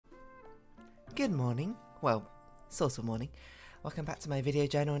Good morning. Well, sort of morning. Welcome back to my video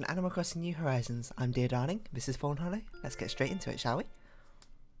journal on Animal Crossing New Horizons. I'm Dear Darling, this is Fawnhollow. Let's get straight into it, shall we?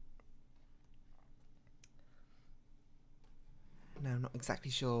 Now, I'm not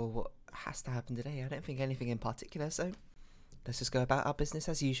exactly sure what has to happen today. I don't think anything in particular, so let's just go about our business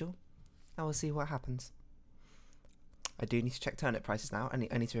as usual, and we'll see what happens. I do need to check turnip prices now. I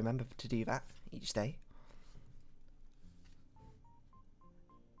need to remember to do that each day.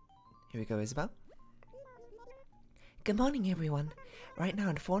 Here we go, Isabel. Good morning, everyone. Right now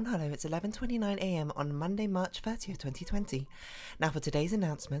in Fawnhollow, it's 11:29 AM on Monday, March 30th, 2020. Now for today's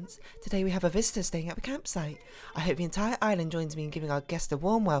announcements. Today we have a visitor staying at the campsite. I hope the entire island joins me in giving our guests a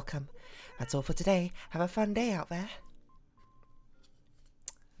warm welcome. That's all for today. Have a fun day out there.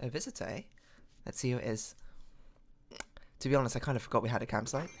 A visitor, eh? Let's see who it is. To be honest, I kind of forgot we had a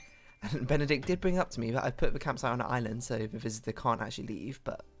campsite. And Benedict did bring up to me that I put the campsite on an island so the visitor can't actually leave,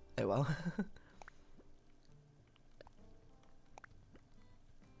 but oh well.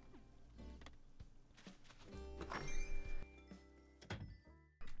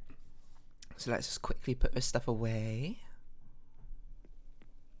 So let's just quickly put this stuff away.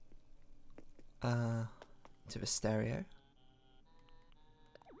 To the stereo.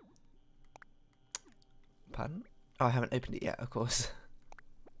 Pardon? Oh, I haven't opened it yet, of course.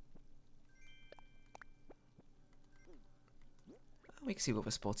 We can see what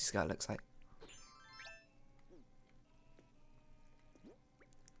the sporty skirt looks like.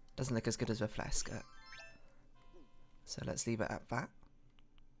 Doesn't look as good as the flash skirt. So let's leave it at that.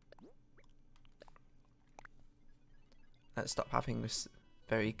 Let's stop having this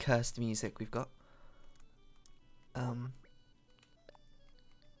very cursed music we've got. Let's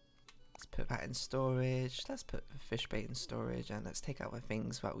put that in storage. Let's put the fish bait in storage, and let's take out the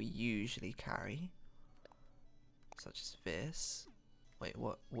things that we usually carry, such as this. Wait,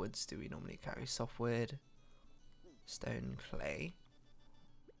 what woods do we normally carry? Softwood, stone, clay.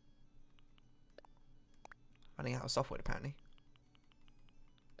 Running out of softwood apparently.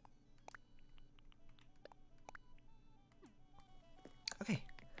 Okay,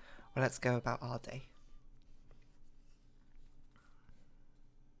 well, let's go about our day.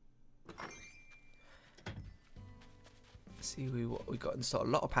 Let's see what we got in store. A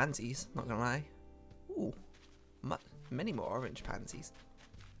lot of pansies, not gonna lie. Ooh, many more orange pansies.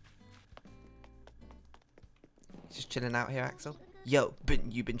 Just chilling out here, Axel. Yo,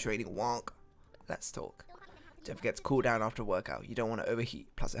 you've been trading wonk. Let's talk. Don't forget to cool down after a workout. You don't want to overheat.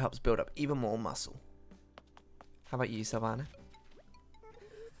 Plus, it helps build up even more muscle. How about you, Savannah?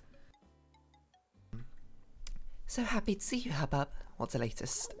 So happy to see you, Hubbub. What's the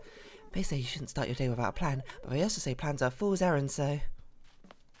latest? They say you shouldn't start your day without a plan, but they also say plans are a fool's errand, so...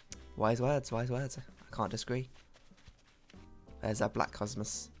 Wise words, wise words. I can't disagree. There's our black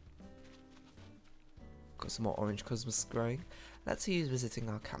cosmos. Got some more orange cosmos growing. Let's see who's visiting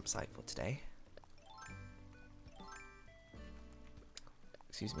our campsite for today.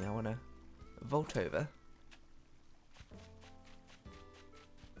 Excuse me, I want to vault over.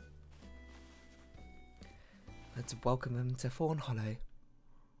 Let's welcome them to Fawnhollow.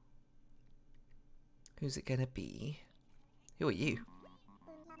 Who's it gonna be? Who are you?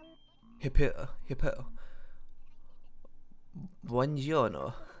 Hippeux. Hippeux.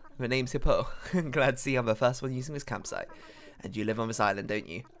 Buongiorno. My name's Hippeux. Glad to see I'm the first one using this campsite. And you live on this island, don't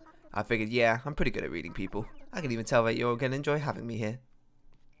you? I figured, yeah, I'm pretty good at reading people. I can even tell that you're gonna enjoy having me here.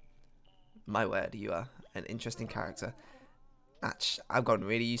 My word, you are an interesting character. I've gotten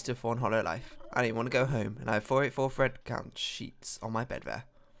really used to Fawnhollow life. I don't even want to go home, and I have 484 thread count sheets on my bed there.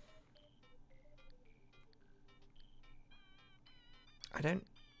 I don't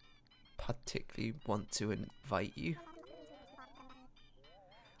particularly want to invite you.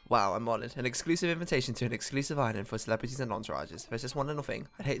 Wow, I'm honoured. An exclusive invitation to an exclusive island for celebrities and entourages. There's just one little thing.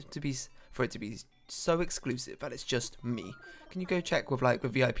 I'd hate for it to be so exclusive that it's just me. Can you go check with the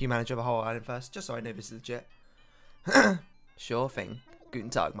VIP manager of the whole island first, just so I know this is legit? Sure thing.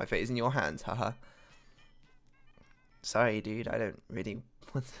 Guten Tag, my fate is in your hands, haha. Sorry, dude, I don't really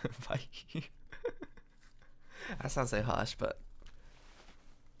want to invite you. That sounds so harsh, but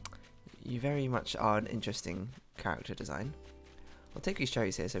you very much are an interesting character design. We'll take these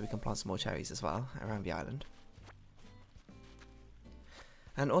cherries here so we can plant some more cherries as well around the island.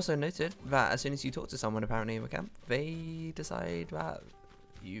 And also noted that as soon as you talk to someone apparently in the camp, they decide that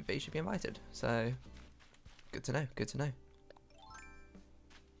they should be invited. So, good to know, good to know.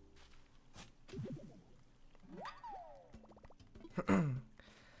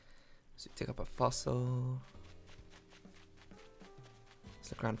 So we take up a fossil. Let's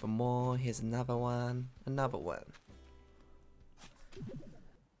look around for more. Here's another one. Another one.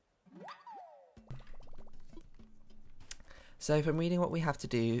 So from reading, what we have to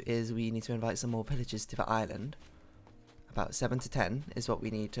do is we need to invite some more villagers to the island. About 7 to 10 is what we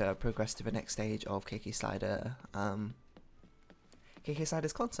need to progress to the next stage of KK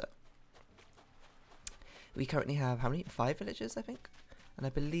Slider's concert. We currently have, how many? 5 villagers, I think? And I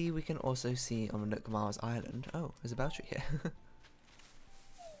believe we can also see on Nookmar's island. Oh, there's a bell tree here.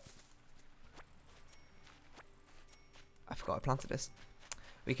 I forgot I planted this.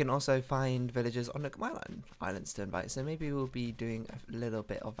 We can also find villagers on Nookmar islands to invite, so maybe we'll be doing a little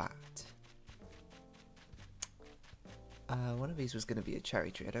bit of that. One of these was going to be a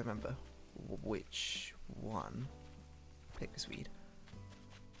cherry tree. I don't remember which one. Pick this weed.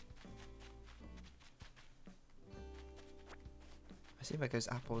 I see if it goes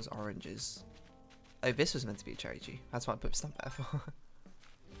apples, oranges. Oh, this was meant to be a cherry tree. That's what I put stump there for.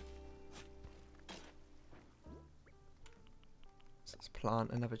 So let's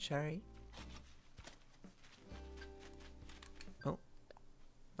plant another cherry. Oh,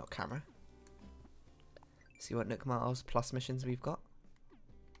 not camera. See what Nookmar's plus missions we've got.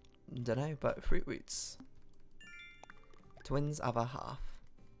 Dunno, but fruit roots. Twins other half.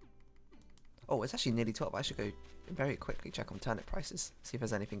 Oh, it's actually nearly 12. I should go very quickly check on turnip prices, see if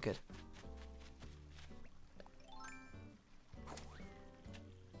there's anything good.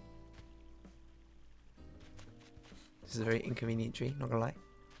 This is a very inconvenient tree, not gonna lie.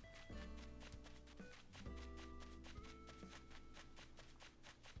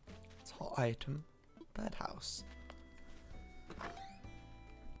 It's hot item, birdhouse.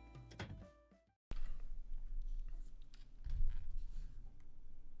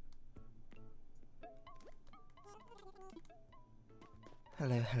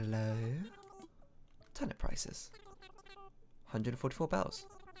 Hello, hello. Turnip prices. 144 bells.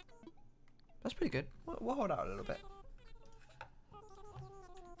 That's pretty good. We'll hold out a little bit.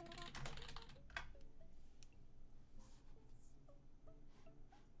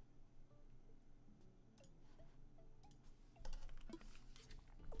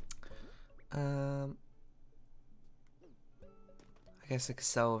 I guess I could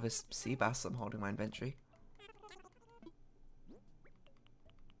sell this sea bass I'm holding in my inventory.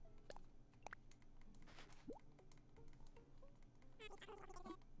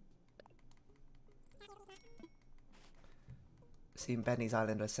 Seen Benny's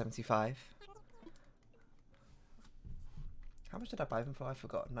Island was 75. How much did I buy them for? I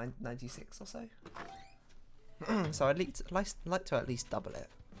forgot. 96 or so. So I'd like to at least double it,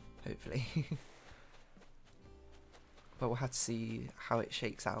 hopefully. But we'll have to see how it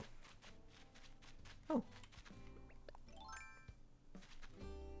shakes out. Oh.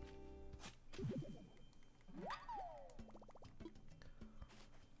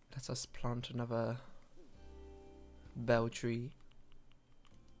 Let us plant another bell tree.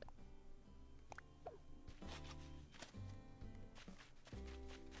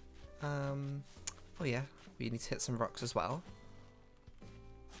 Oh yeah, we need to hit some rocks as well.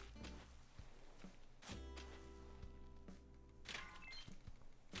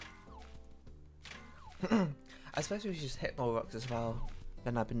 I suppose we should just hit more rocks as well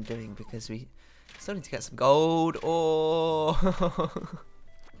than I've been doing, because we still need to get some gold. Oh,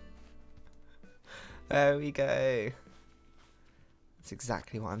 there we go. That's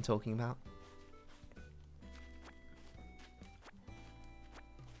exactly what I'm talking about.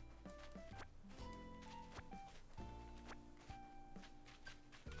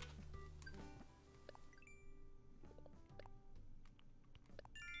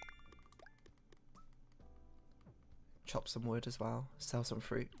 Chop some wood as well, sell some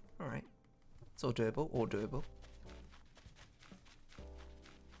fruit. Alright. It's all doable, all doable.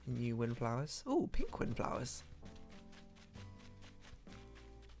 New windflowers. Ooh, pink windflowers.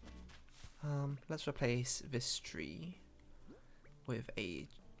 Let's replace this tree with a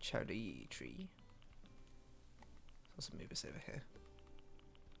cherry tree. Let's move this over here.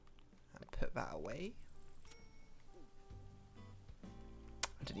 And put that away.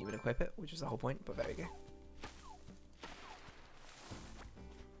 I didn't even equip it, which was the whole point, but there we go.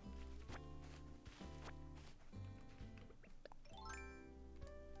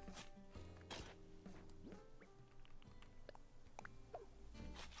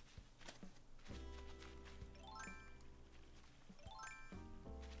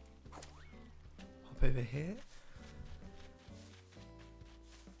 Over here.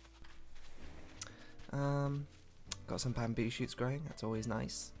 Got some bamboo shoots growing, that's always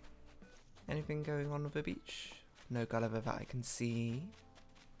nice. Anything going on with the beach? No Gulliver that I can see.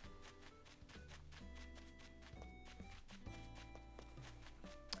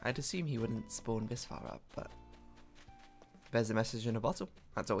 I'd assume he wouldn't spawn this far up, but there's a message in a bottle.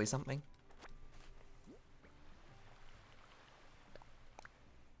 That's always something.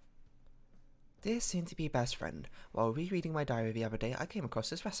 Dear soon-to-be best friend, while rereading my diary the other day, I came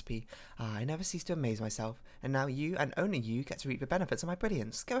across this recipe. I never cease to amaze myself, and now you, and only you, get to reap the benefits of my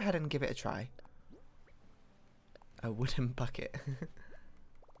brilliance. Go ahead and give it a try. A wooden bucket.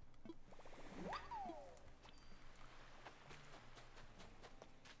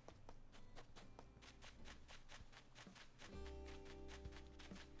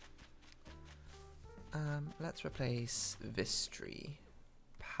 Let's replace this tree,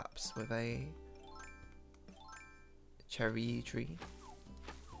 perhaps with a cherry tree.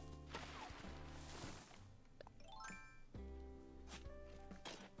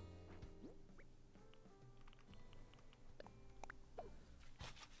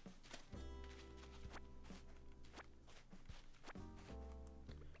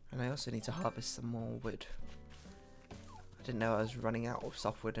 And I also need to harvest some more wood. I didn't know I was running out of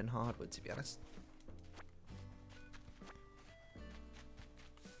softwood and hardwood, to be honest.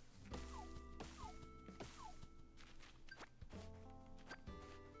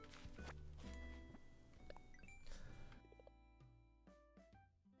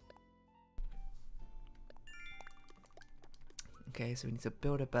 Okay, so we need to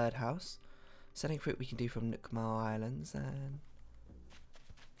build a birdhouse. Selling fruit we can do from Nookmar Islands, and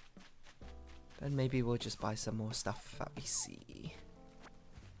then maybe we'll just buy some more stuff that we see.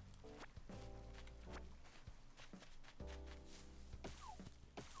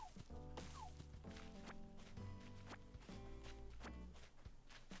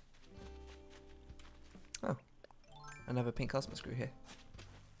 Oh, another pink cosmos screw here.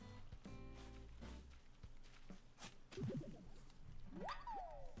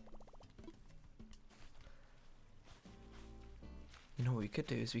 You know what we could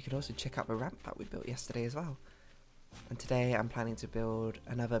do is we could also check out the ramp that we built yesterday as well. And today I'm planning to build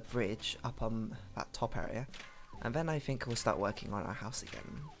another bridge up on that top area, and then I think we'll start working on our house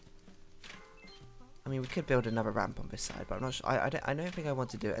again. I mean, we could build another ramp on this side, but I'm not sure. I don't think I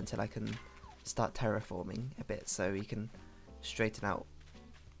want to do it until I can start terraforming a bit, so we can straighten out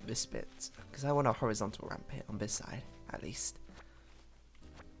this bit, because I want a horizontal ramp here on this side, at least.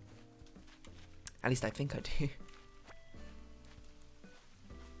 At least I think I do.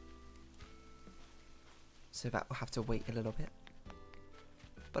 So that will have to wait a little bit.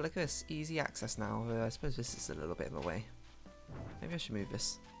 But look at this, easy access now. I suppose this is a little bit in the way. Maybe I should move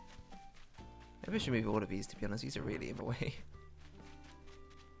this. Maybe I should move all of these, to be honest. These are really in the way.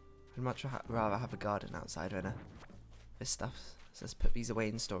 I'd much rather have a garden outside than this stuff. So let's put these away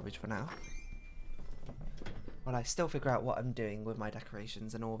in storage for now. While I still figure out what I'm doing with my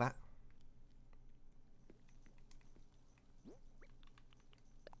decorations and all that.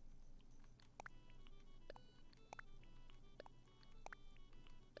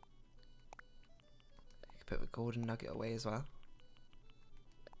 Put the golden nugget away as well.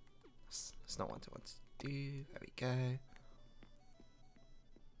 That's not what I want to do. There we go.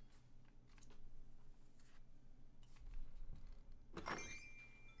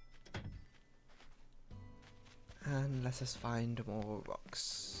 And let us find more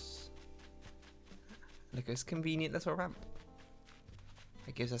rocks. Look at this convenient little ramp.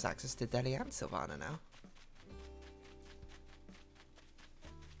 It gives us access to Delhi and Sylvana now.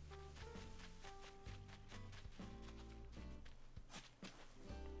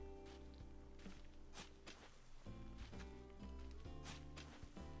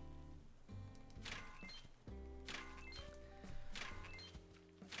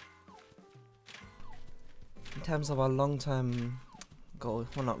 In terms of our long-term goals,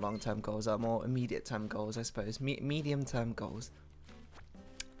 well, not long-term goals, our more immediate-term goals, I suppose, medium-term goals,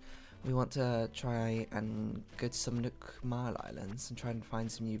 we want to try and go to some Nookmar Islands and try and find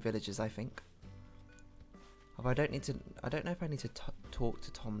some new villages, I think. Although I don't know if I need to talk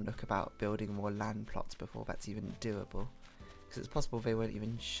to Tom Nook about building more land plots before that's even doable, because it's possible they won't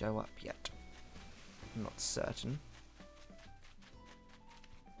even show up yet. I'm not certain.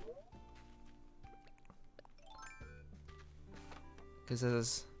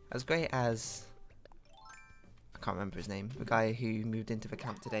 Because as great as, I can't remember his name, the guy who moved into the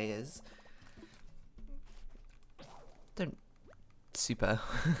camp today is, don't super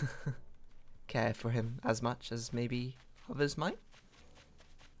care for him as much as maybe others might.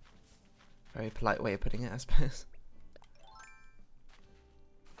 Very polite way of putting it, I suppose.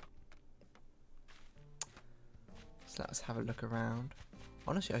 So let's have a look around.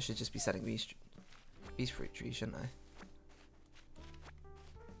 Honestly, I should just be selling these fruit trees, shouldn't I?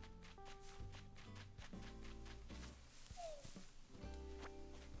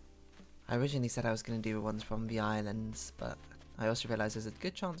 I originally said I was going to do the ones from the islands, but I also realised there's a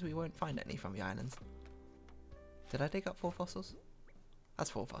good chance we won't find any from the islands. Did I dig up 4 fossils? That's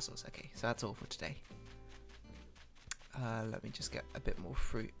 4 fossils. Okay, so that's all for today. Let me just get a bit more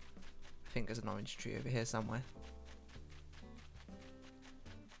fruit. I think there's an orange tree over here somewhere.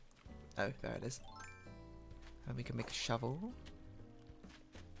 Oh, there it is. And we can make a shovel.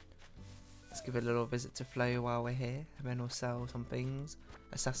 Let's give a little visit to Flo while we're here, and then we'll sell some things,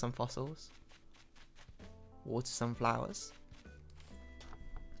 assess some fossils, water some flowers.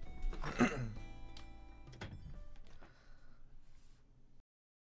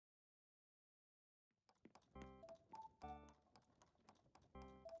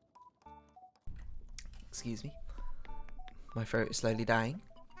 Excuse me. My throat is slowly dying.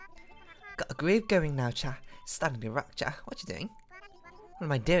 Got a groove going now, cha. Starting to rock, cha. What you doing? What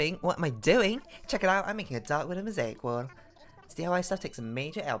am I doing? What am I doing? Check it out, I'm making a dark wood and mosaic wall. DIY stuff takes a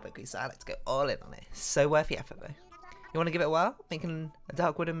major elbow grease, so I like to go all in on it. So worth the effort, though. You want to give it a whirl? Making a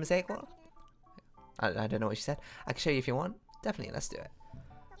dark wood and mosaic wall? I don't know what she said. I can show you if you want. Definitely, let's do it.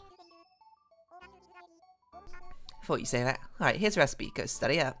 Thought you'd say that. Alright, here's a recipe. Go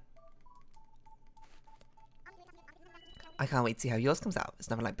study up. I can't wait to see how yours comes out. It's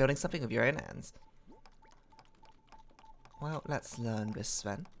nothing like building something with your own hands. Well, let's learn this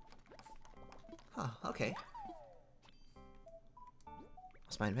then. Oh, okay.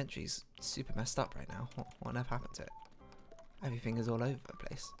 My inventory's super messed up right now. What on earth happened to it? Everything is all over the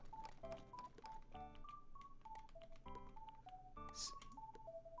place.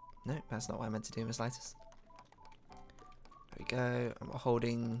 No, that's not what I meant to do in the slightest. There we go. I'm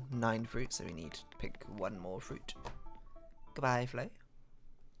holding 9 fruit, so we need to pick 1 more fruit. Goodbye, Flo.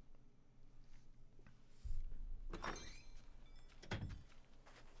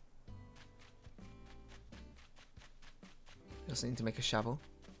 We also need to make a shovel.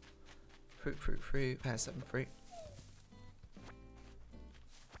 Fruit, fruit, fruit. There's 7 fruit.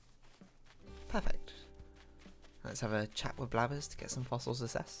 Perfect. Let's have a chat with Blabbers to get some fossils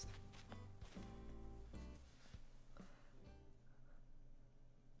assessed.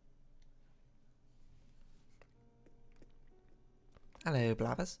 Hello,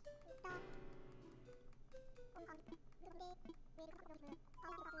 Blabbers.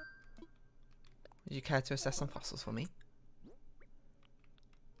 Would you care to assess some fossils for me?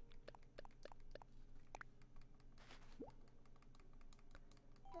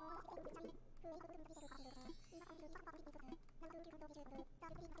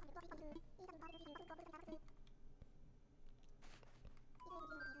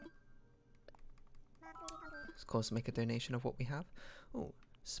 Of course, make a donation of what we have. Oh,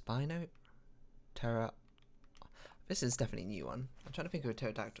 Spino, Terra. This is definitely a new one. I'm trying to think of a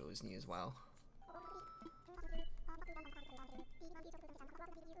pterodactyl is new as well.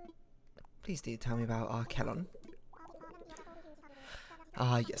 Please do tell me about Arkelon.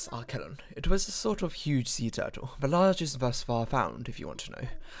 Ah, yes, Arkelon. It was a sort of huge sea turtle, the largest thus far found, if you want to know.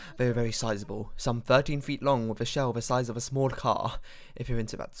 They were very sizable, some 13 feet long with a shell the size of a small car, if you're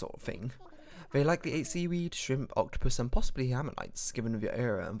into that sort of thing. They likely ate seaweed, shrimp, octopus, and possibly ammonites, given the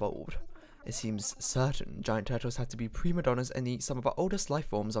era involved. It seems certain giant turtles had to be prima donnas and eat some of the oldest life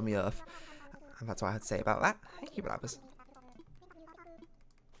forms on the earth. And that's what I had to say about that. Thank you, Blabbers.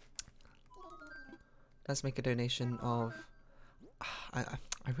 Let's make a donation of... I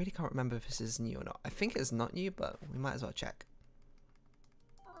really can't remember if this is new or not. I think it's not new, but we might as well check.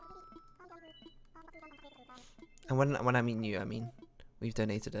 And when I mean new, I mean we've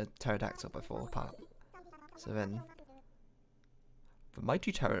donated a pterodactyl before, part. So then, the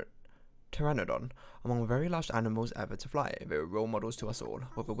mighty Pteranodon, among the very large animals ever to fly. They were role models to us all.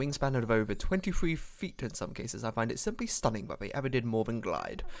 With a wingspan of over 23 feet in some cases, I find it simply stunning that they ever did more than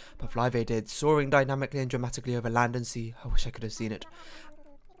glide. But fly they did, soaring dynamically and dramatically over land and sea. I wish I could have seen it.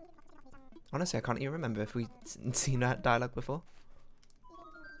 Honestly, I can't even remember if we'd seen that dialogue before.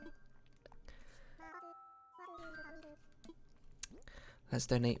 Let's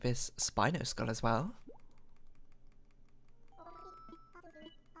donate this Spino skull as well.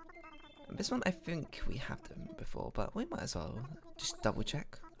 This one, I think we have them before, but we might as well just double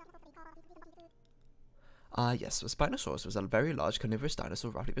check. Yes, the Spinosaurus was a very large carnivorous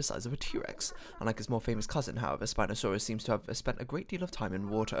dinosaur roughly the size of a T-Rex. Unlike its more famous cousin, however, Spinosaurus seems to have spent a great deal of time in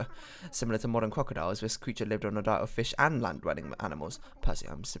water. Similar to modern crocodiles, this creature lived on a diet of fish and land-dwelling animals.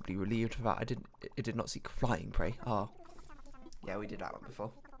 Personally, I'm simply relieved that it did not seek flying prey. Oh. Yeah, we did that one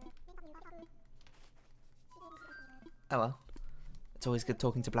before. Oh well. It's always good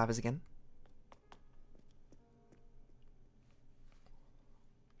talking to Blabbers again.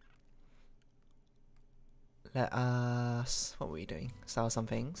 Let us... What were we doing? Sell some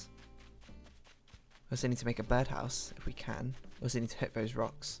things. We also need to make a birdhouse, if we can. We also need to hit those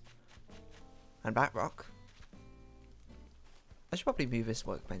rocks. And that rock. I should probably move this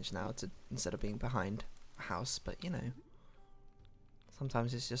workbench now to instead of being behind a house, but you know.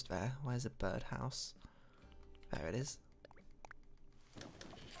 Sometimes it's just there. Where's a birdhouse? There it is.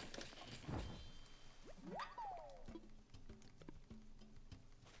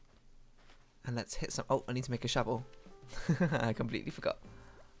 And let's hit some... Oh, I need to make a shovel. I completely forgot.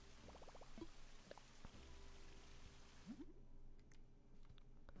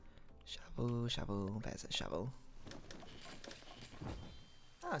 Shovel, shovel, there's a shovel.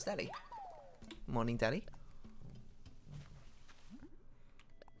 Oh, it's Daddy. Morning, Daddy.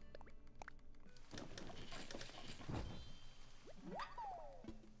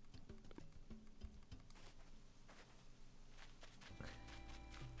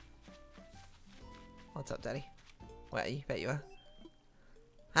 What's up, Daddy? Where are you? Bet you are.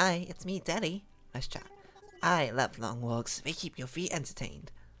 Hi, it's me, Daddy. Nice chat. I love long walks. They keep your feet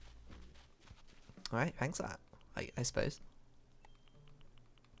entertained. Alright, thanks for that, I suppose.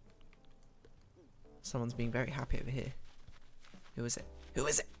 Someone's being very happy over here. Who is it? Who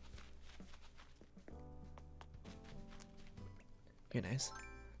is it? Who knows?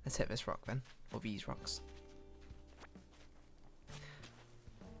 Let's hit this rock then. Or these rocks.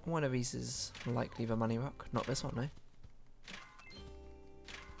 One of these is likely the money rock. Not this one, no.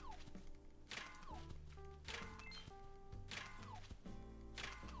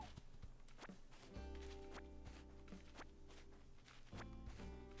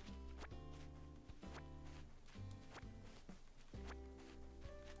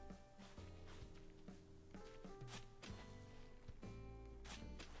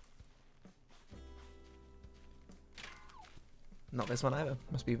 Not this one either.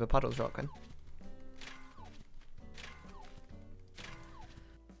 Must be the puddles rock then.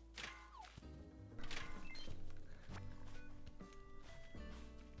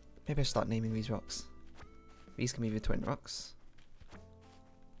 Maybe I should start naming these rocks. These can be the twin rocks.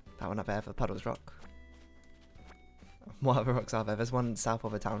 That one up there, the puddles rock. What other rocks are there? There's one south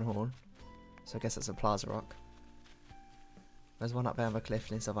of the town hall, so I guess that's a plaza rock. There's one up there on the cliff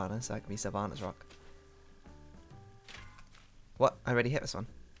near Savannah, so that could be Savannah's rock. What? I already hit this one.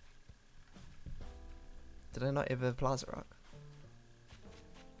 Did I not hit the plaza rock?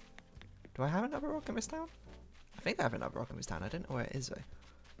 Do I have another rock in this town? I think I have another rock in this town. I don't know where it is though.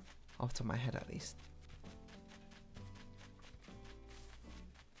 Off the top of my head at least.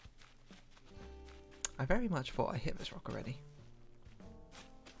 I very much thought I hit this rock already.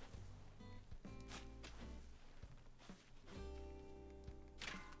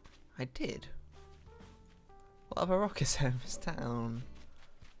 I did. What other rock is there in this town?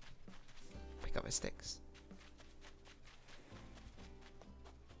 Pick up his sticks.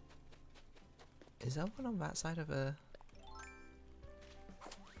 Is there one on that side of a...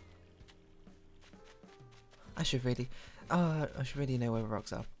 I should really know where the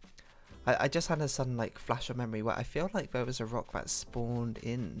rocks are. I just had a sudden like flash of memory where I feel like there was a rock that spawned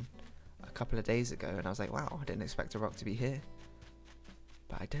in a couple of days ago and I was like, wow, I didn't expect a rock to be here.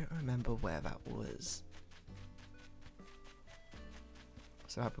 But I don't remember where that was.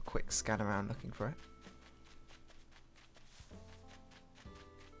 So I have a quick scan around looking for it.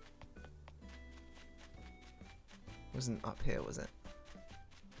 Wasn't up here, was it?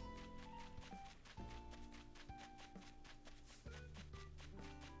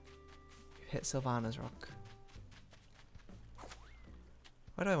 Hit Sylvana's rock.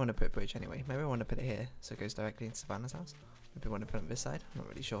 Where do I want to put bridge anyway? Maybe I want to put it here so it goes directly into Savannah's house. Maybe I want to put it on this side. I'm not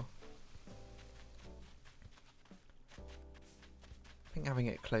really sure. I think having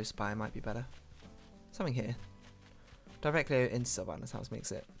it close by might be better. Something here. Directly into Savannah's house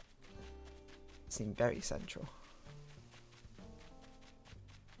makes it seem very central.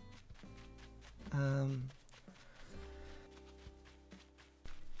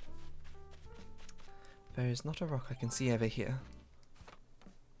 There is not a rock I can see over here.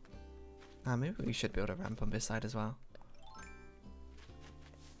 Maybe we should build a ramp on this side as well.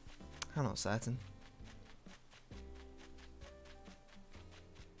 I'm not certain.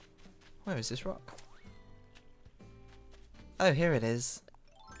 Where is this rock? Oh, here it is.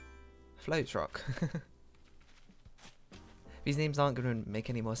 Floats rock. These names aren't going to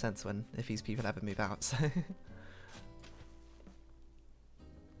make any more sense if these people ever move out, so...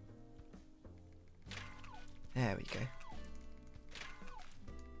 There we go.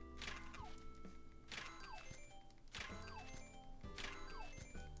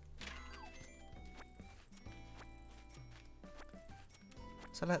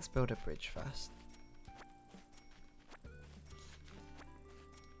 So let's build a bridge first.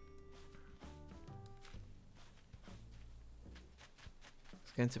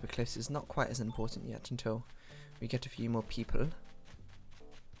 Going to the cliffs is not quite as important yet until We get a few more people.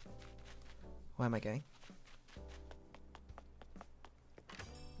 Where am I going?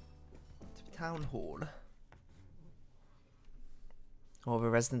 To the town hall. Or the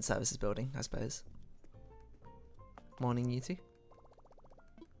resident services building, I suppose. Morning, you two.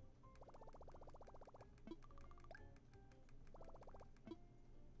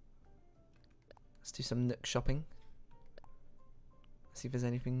 Let's do some Nook shopping. See if there's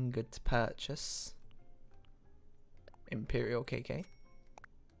anything good to purchase. Imperial KK.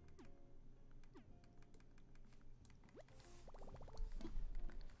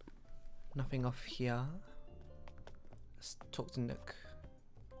 Nothing off here. Let's talk to Nook.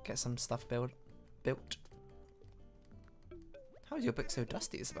 Get some stuff built. How is your book so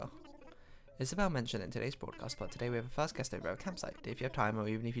dusty, Isabel? Isabel mentioned in today's broadcast, but today we have a first guest over at a campsite. If you have time, or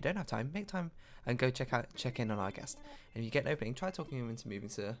even if you don't have time, make time and go check in on our guest. And if you get an opening, try talking him into moving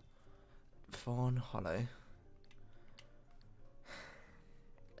to Fawnhollow.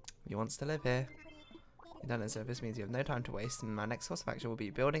 He wants to live here. You don't know, so this means you have no time to waste, and my next course of action will be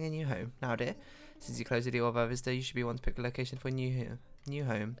building a new home. Now, dear, since you closed the deal with our visitor, you should be one to pick a location for a new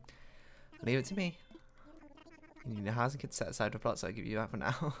home. Leave it to me. You need a housing kit set aside for plot, so I'll give you that for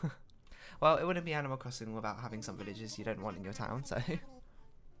now. Well, it wouldn't be Animal Crossing without having some villages you don't want in your town, so...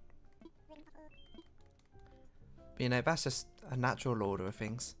 But you know, that's just a natural order of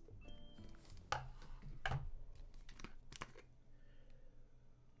things.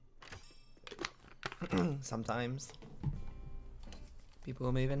 Sometimes people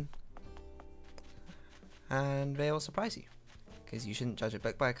will move in and they will surprise you, because you shouldn't judge a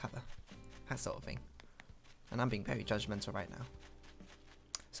book by a cover, that sort of thing. And I'm being very judgmental right now.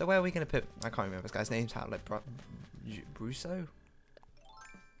 So where are we going to put, I can't remember this guy's name, like Brusso?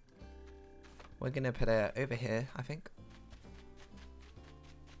 We're going to put it over here, I think.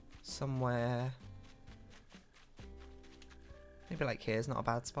 Somewhere, maybe like here's not a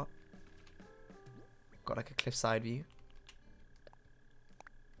bad spot. Got like a cliffside view.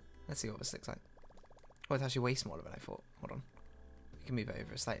 Let's see what this looks like. Oh, it's actually way smaller than I thought. Hold on. We can move it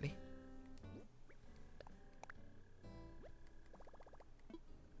over slightly.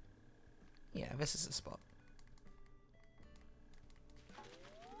 Yeah, this is a spot.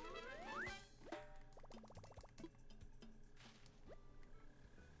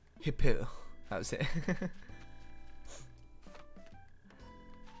 Hippeux. That was it.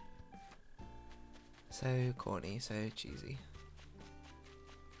 So corny, so cheesy.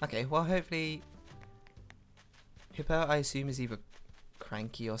 Okay, well hopefully Hippeux, I assume, is either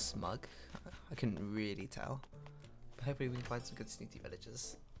cranky or smug. I couldn't really tell. But hopefully we can find some good snooty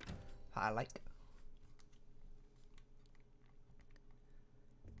villagers that I like.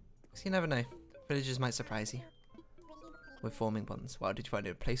 Because you never know, villagers might surprise you with forming bonds. Well, did you find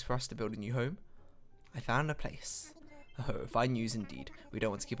a place for us to build a new home? I found a place. Oh, fine news indeed. We don't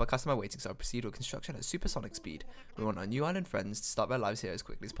want to keep our customer waiting, so I'll proceed with construction at supersonic speed. We want our new island friends to start their lives here as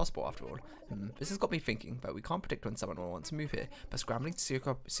quickly as possible, after all. This has got me thinking, but we can't predict when someone will want to move here, but scrambling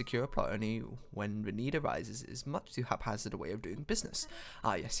to secure a plot only when the need arises is much too haphazard a way of doing business.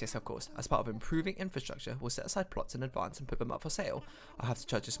 Ah, yes, of course. As part of improving infrastructure, we'll set aside plots in advance and put them up for sale. I'll have to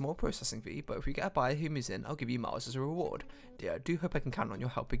charge a small processing fee, but if we get a buyer who moves in, I'll give you miles as a reward. Dear, I do hope I can count on your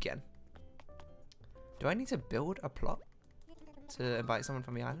help again. Do I need to build a plot to invite someone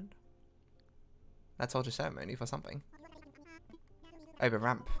from the island? Let's hold a ceremony for something. Oh, the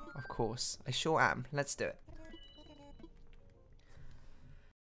ramp, of course. I sure am. Let's do it.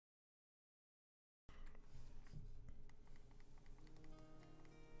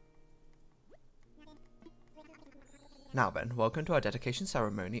 Now then, welcome to our dedication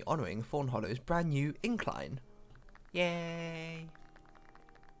ceremony honouring Fawnhollow's brand new incline. Yay!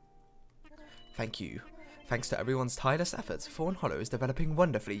 Thank you. Thanks to everyone's tireless efforts, Fawnhollow is developing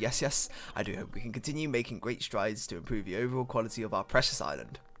wonderfully. Yes, I do hope we can continue making great strides to improve the overall quality of our precious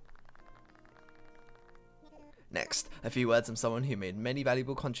island. Next, a few words from someone who made many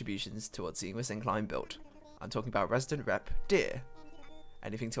valuable contributions towards seeing this incline built. I'm talking about resident rep, Dear.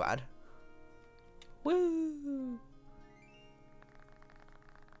 Anything to add? Woo!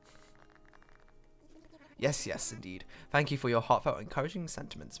 Yes, indeed. Thank you for your heartfelt encouraging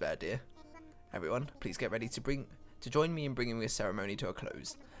sentiments there, Dear. Everyone, please get ready to join me in bringing this ceremony to a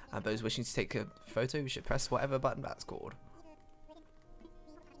close. And those wishing to take a photo should press whatever button that's called.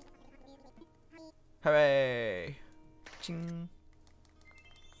 Hooray! Ching!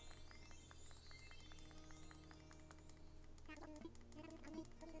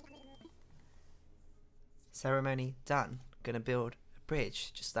 Ceremony done. Gonna build a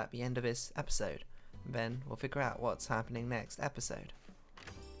bridge just at the end of this episode. And then we'll figure out what's happening next episode.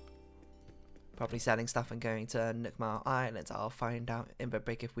 probably selling stuff and going to Nookmar Islands. I'll find out in the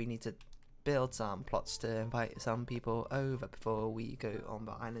break if we need to build some plots to invite some people over before we go on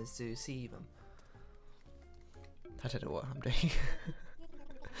the islands to see them. I don't know what I'm doing.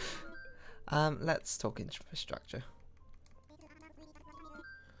 Let's talk infrastructure.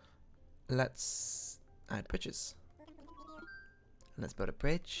 Let's add bridges. Let's build a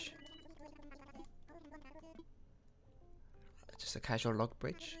bridge. Just a casual log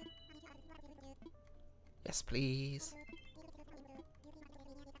bridge. Yes, please.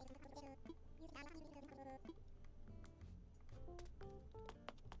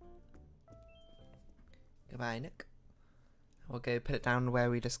 Goodbye, Nick. We'll go put it down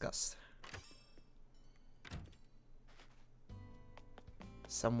where we discussed.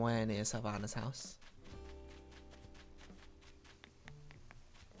 Somewhere near Savannah's house.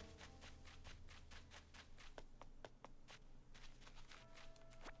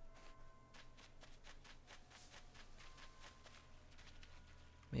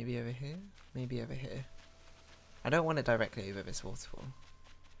 Maybe over here? Maybe over here. I don't want it directly over this waterfall.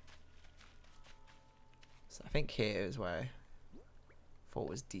 So I think here is where I thought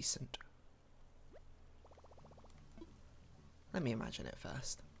was decent. Let me imagine it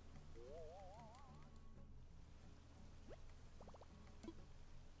first.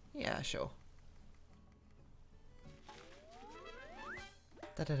 Yeah, sure.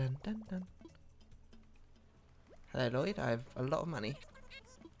 Dun -dun -dun -dun -dun. Hello, Lloyd. I have a lot of money.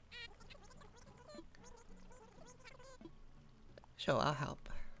 Sure, I'll help.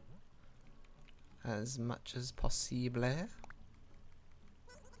 As much as possible.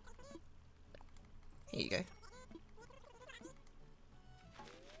 Here you go.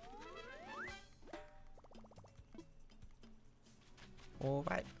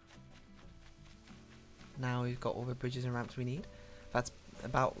 Alright. Now we've got all the bridges and ramps we need. That's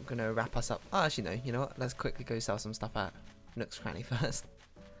about gonna wrap us up. Oh, actually no, you know what? Let's quickly go sell some stuff at Nook's Cranny first.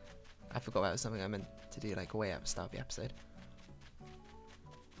 I forgot that was something I meant to do like way at the start of the episode.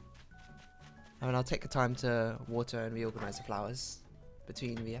 I mean, I'll take the time to water and reorganize the flowers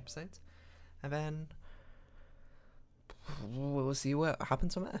between the episodes. And then we'll see what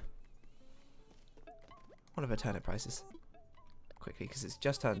happens from there. What are the turnip prices? Quickly, because it's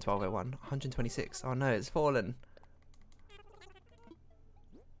just turned 12:01. 126. Oh no, it's fallen.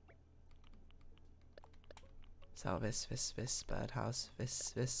 Sell this, birdhouse,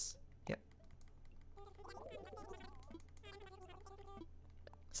 this. Yep.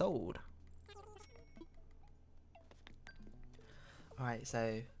 Sold. Alright,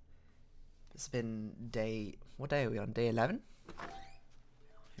 so it's been what day are we on? Day 11?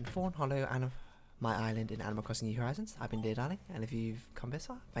 In Fawnhollow and my island in Animal Crossing New Horizons. I've been Dear Darling, and if you've come this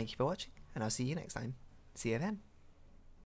far, thank you for watching, and I'll see you next time. See you then.